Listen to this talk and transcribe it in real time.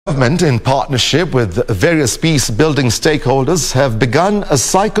Government, in partnership with various peace-building stakeholders, have begun a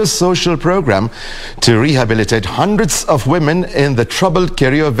psychosocial program to rehabilitate hundreds of women in the troubled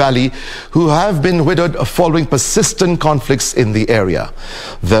Kerio Valley who have been widowed following persistent conflicts in the area.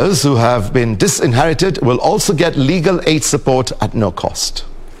 Those who have been disinherited will also get legal aid support at no cost.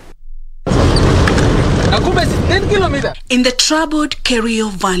 In the troubled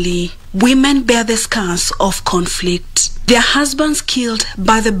Kerio Valley, women bear the scars of conflict. Their husbands killed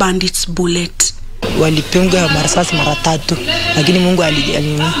by the bandits' bullet. Walipigwa marasasi mara tatu, lakini Mungu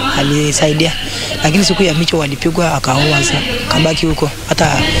alisaidia. Lakini siku ya mwisho walipigwa akaoa kabaki huko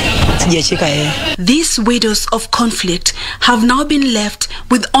hata sijacheka yeye. These widows of conflict have now been left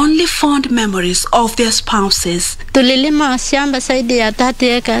with only fond memories of their spouses. Tulilima shamba zaidi ya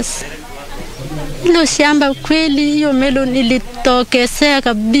 30 acres. Hilo shamba kweli hiyo melon ilitokezea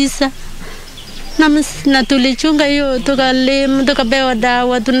kabisa. Na tulichunga hiyo tukalima tukapewa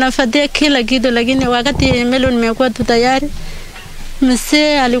dawa tunafuatia kila kitu, lakini wakati melon imekuwa tayari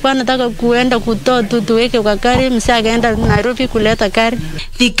mzee alikuwa anataka kuenda kutoa tuweke kwa gari, mzee akaenda Nairobi kuleta gari.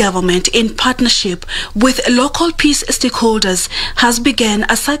 The government, in partnership with local peace stakeholders, has begun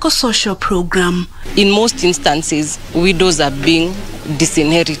a psychosocial program. In most instances, widows are being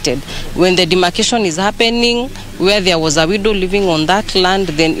disinherited. When the demarcation is happening, where there was a widow living on that land,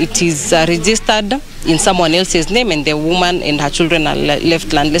 then it is registered in someone else's name and the woman and her children are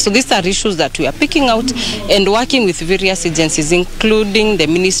left landless. So these are issues that we are picking out and working with various agencies, including the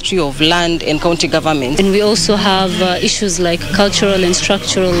Ministry of Land and County Government. And we also have issues like cultural and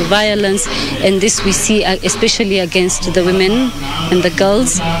structural violence, and this we see especially against the women and the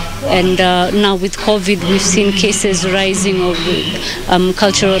girls. And now with COVID, we've seen cases rising of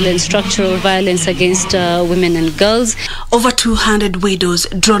cultural and structural violence against women and girls. Over 200 widows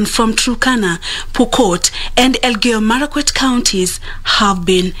drawn from Turkana, Pokot and Elgeyo-Marakwet counties have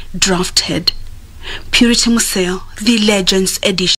been drafted. Purity Museo, The Legends Edition.